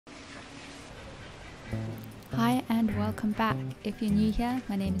Hi and welcome back. If you're new here,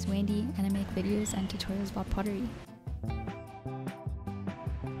 my name is Wendy and I make videos and tutorials about pottery.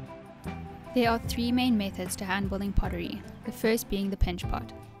 There are three main methods to hand building pottery, the first being the pinch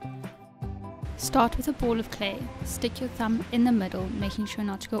pot. Start with a ball of clay, stick your thumb in the middle, making sure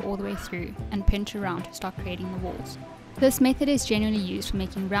not to go all the way through, and pinch around to start creating the walls. This method is generally used for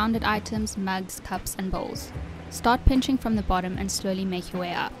making rounded items, mugs, cups and bowls. Start pinching from the bottom and slowly make your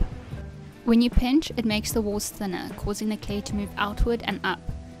way up. When you pinch, it makes the walls thinner, causing the clay to move outward and up.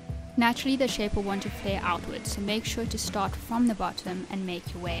 Naturally, the shape will want to flare outward, so make sure to start from the bottom and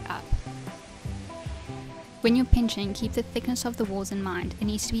make your way up. When you're pinching, keep the thickness of the walls in mind. It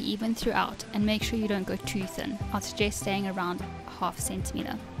needs to be even throughout, and make sure you don't go too thin. I'd suggest staying around ½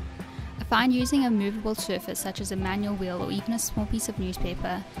 centimeter. I find using a movable surface such as a manual wheel or even a small piece of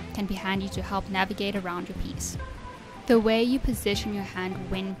newspaper can be handy to help navigate around your piece. The way you position your hand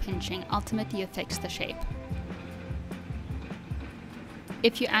when pinching ultimately affects the shape.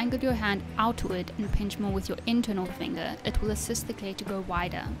 If you angle your hand outward and pinch more with your internal finger, it will assist the clay to go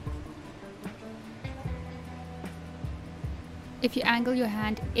wider. If you angle your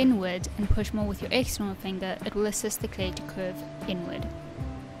hand inward and push more with your external finger, it will assist the clay to curve inward.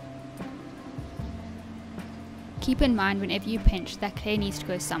 Keep in mind whenever you pinch that clay needs to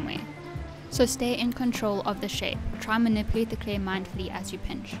go somewhere. So stay in control of the shape. Try and manipulate the clay mindfully as you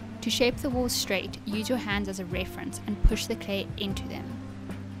pinch. To shape the walls straight, use your hands as a reference and push the clay into them.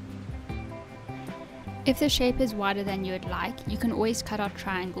 If the shape is wider than you would like, you can always cut out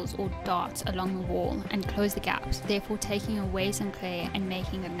triangles or darts along the wall and close the gaps, therefore taking away some clay and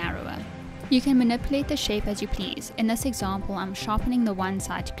making it narrower. You can manipulate the shape as you please. In this example, I'm sharpening the one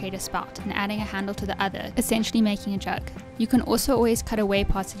side to create a spout and adding a handle to the other, essentially making a jug. You can also always cut away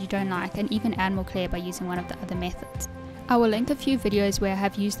parts that you don't like and even add more clay by using one of the other methods. I will link a few videos where I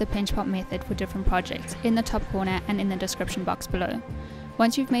have used the pinch pot method for different projects in the top corner and in the description box below.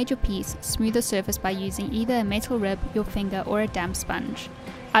 Once you've made your piece, smooth the surface by using either a metal rib, your finger or a damp sponge.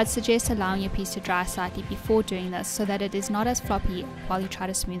 I'd suggest allowing your piece to dry slightly before doing this so that it is not as floppy while you try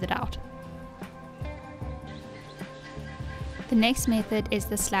to smooth it out. The next method is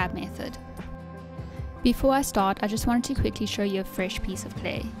the slab method. Before I start, I just wanted to quickly show you a fresh piece of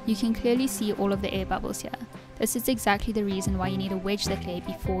clay. You can clearly see all of the air bubbles here. This is exactly the reason why you need to wedge the clay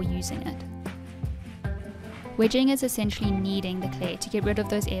before using it. Wedging is essentially kneading the clay to get rid of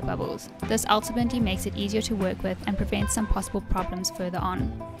those air bubbles. This ultimately makes it easier to work with and prevents some possible problems further on.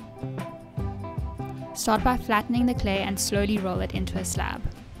 Start by flattening the clay and slowly roll it into a slab.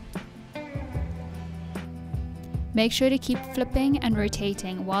 Make sure to keep flipping and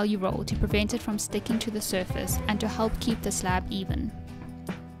rotating while you roll to prevent it from sticking to the surface and to help keep the slab even.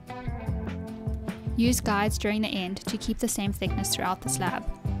 Use guides during the end to keep the same thickness throughout the slab.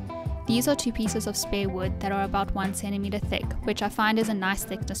 These are two pieces of spare wood that are about 1 centimeter thick, which I find is a nice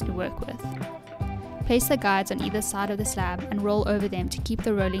thickness to work with. Place the guides on either side of the slab and roll over them to keep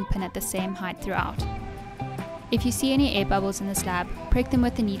the rolling pin at the same height throughout. If you see any air bubbles in the slab, prick them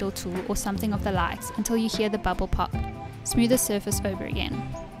with a needle tool or something of the likes until you hear the bubble pop. Smooth the surface over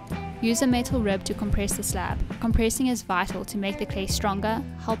again. Use a metal rib to compress the slab. Compressing is vital to make the clay stronger,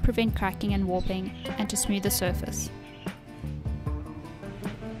 help prevent cracking and warping, and to smooth the surface.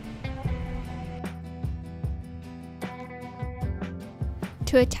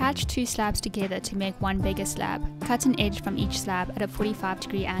 To attach two slabs together to make one bigger slab, cut an edge from each slab at a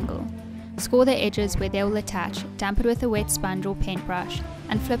 45-degree angle. Score the edges where they will attach, damp it with a wet sponge or paintbrush,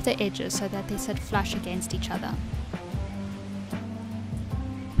 and flip the edges so that they sit flush against each other.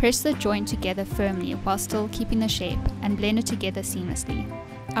 Press the joint together firmly while still keeping the shape and blend it together seamlessly.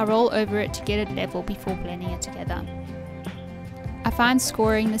 I roll over it to get it level before blending it together. I find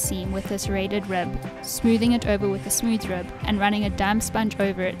scoring the seam with this raided rib, smoothing it over with a smooth rib, and running a damp sponge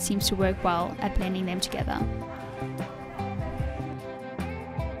over it seems to work well at blending them together.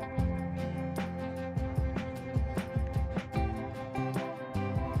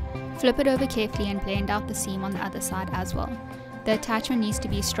 Flip it over carefully and blend out the seam on the other side as well. The attachment needs to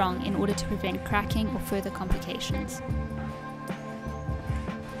be strong in order to prevent cracking or further complications.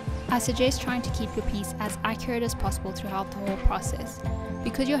 I suggest trying to keep your piece as accurate as possible throughout the whole process.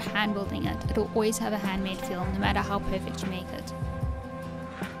 Because you're hand building it, it'll always have a handmade feel no matter how perfect you make it.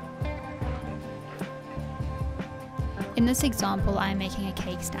 In this example, I am making a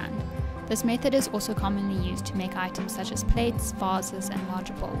cake stand. This method is also commonly used to make items such as plates, vases, and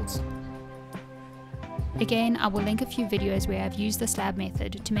larger bowls. Again, I will link a few videos where I've used the slab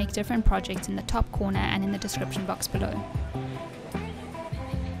method to make different projects in the top corner and in the description box below.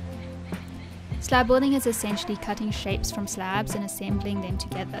 Slab building is essentially cutting shapes from slabs and assembling them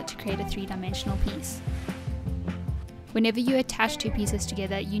together to create a three-dimensional piece. Whenever you attach two pieces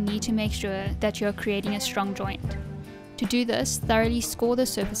together, you need to make sure that you're creating a strong joint. To do this, thoroughly score the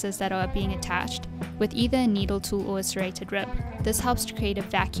surfaces that are being attached with either a needle tool or a serrated rib. This helps to create a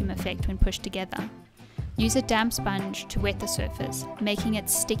vacuum effect when pushed together. Use a damp sponge to wet the surface, making it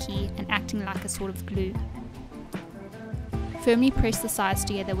sticky and acting like a sort of glue. Firmly press the sides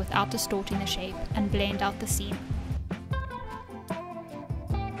together without distorting the shape and blend out the seam.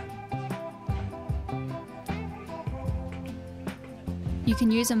 You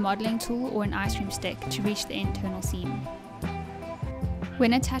can use a modeling tool or an ice cream stick to reach the internal seam.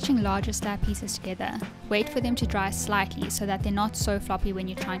 When attaching larger slab pieces together, wait for them to dry slightly so that they're not so floppy when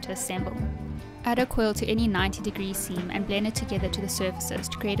you're trying to assemble. Add a coil to any 90-degree seam and blend it together to the surfaces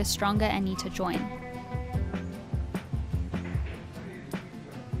to create a stronger and neater join.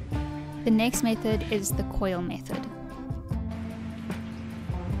 The next method is the coil method.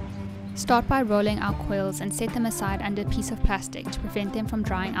 Start by rolling out coils and set them aside under a piece of plastic to prevent them from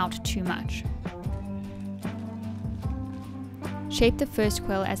drying out too much. Shape the first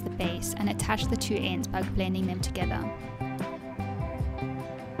coil as the base and attach the two ends by blending them together.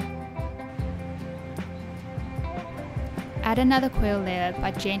 Add another coil layer by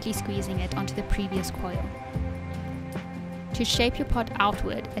gently squeezing it onto the previous coil. To shape your pot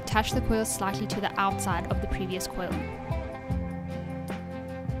outward, attach the coil slightly to the outside of the previous coil.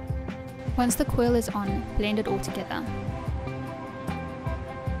 Once the coil is on, blend it all together.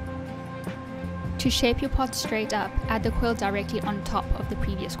 To shape your pot straight up, add the coil directly on top of the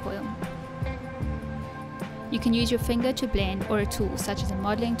previous coil. You can use your finger to blend or a tool such as a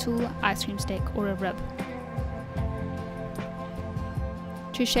modeling tool, ice cream stick, or a rib.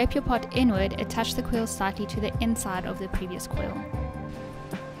 To shape your pot inward, attach the coil slightly to the inside of the previous coil.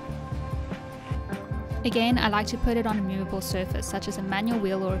 Again, I like to put it on a movable surface such as a manual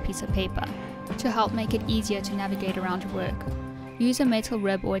wheel or a piece of paper to help make it easier to navigate around your work. Use a metal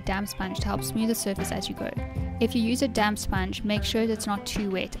rib or a damp sponge to help smooth the surface as you go. If you use a damp sponge, make sure that it's not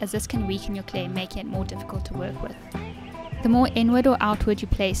too wet, as this can weaken your clay, making it more difficult to work with. The more inward or outward you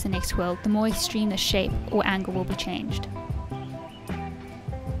place the next coil, the more extreme the shape or angle will be changed.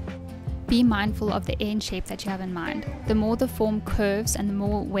 Be mindful of the end shape that you have in mind. The more the form curves and the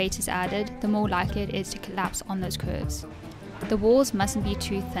more weight is added, the more likely it is to collapse on those curves. The walls mustn't be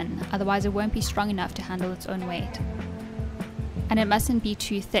too thin, otherwise it won't be strong enough to handle its own weight. And it mustn't be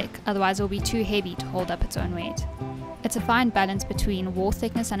too thick, otherwise it will be too heavy to hold up its own weight. It's a fine balance between wall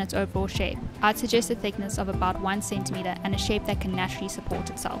thickness and its overall shape. I'd suggest a thickness of about 1 cm and a shape that can naturally support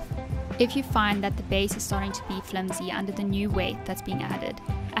itself. If you find that the base is starting to be flimsy under the new weight that's being added,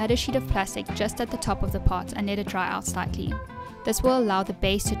 add a sheet of plastic just at the top of the pot and let it dry out slightly. This will allow the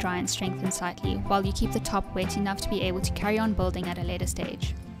base to dry and strengthen slightly, while you keep the top wet enough to be able to carry on building at a later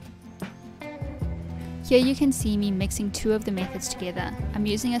stage. Here you can see me mixing two of the methods together. I'm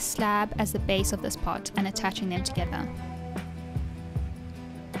using a slab as the base of this pot and attaching them together.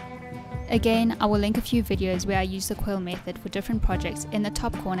 Again, I will link a few videos where I use the coil method for different projects in the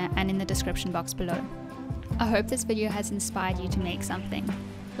top corner and in the description box below. I hope this video has inspired you to make something.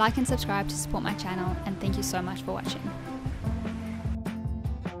 Like and subscribe to support my channel, and thank you so much for watching.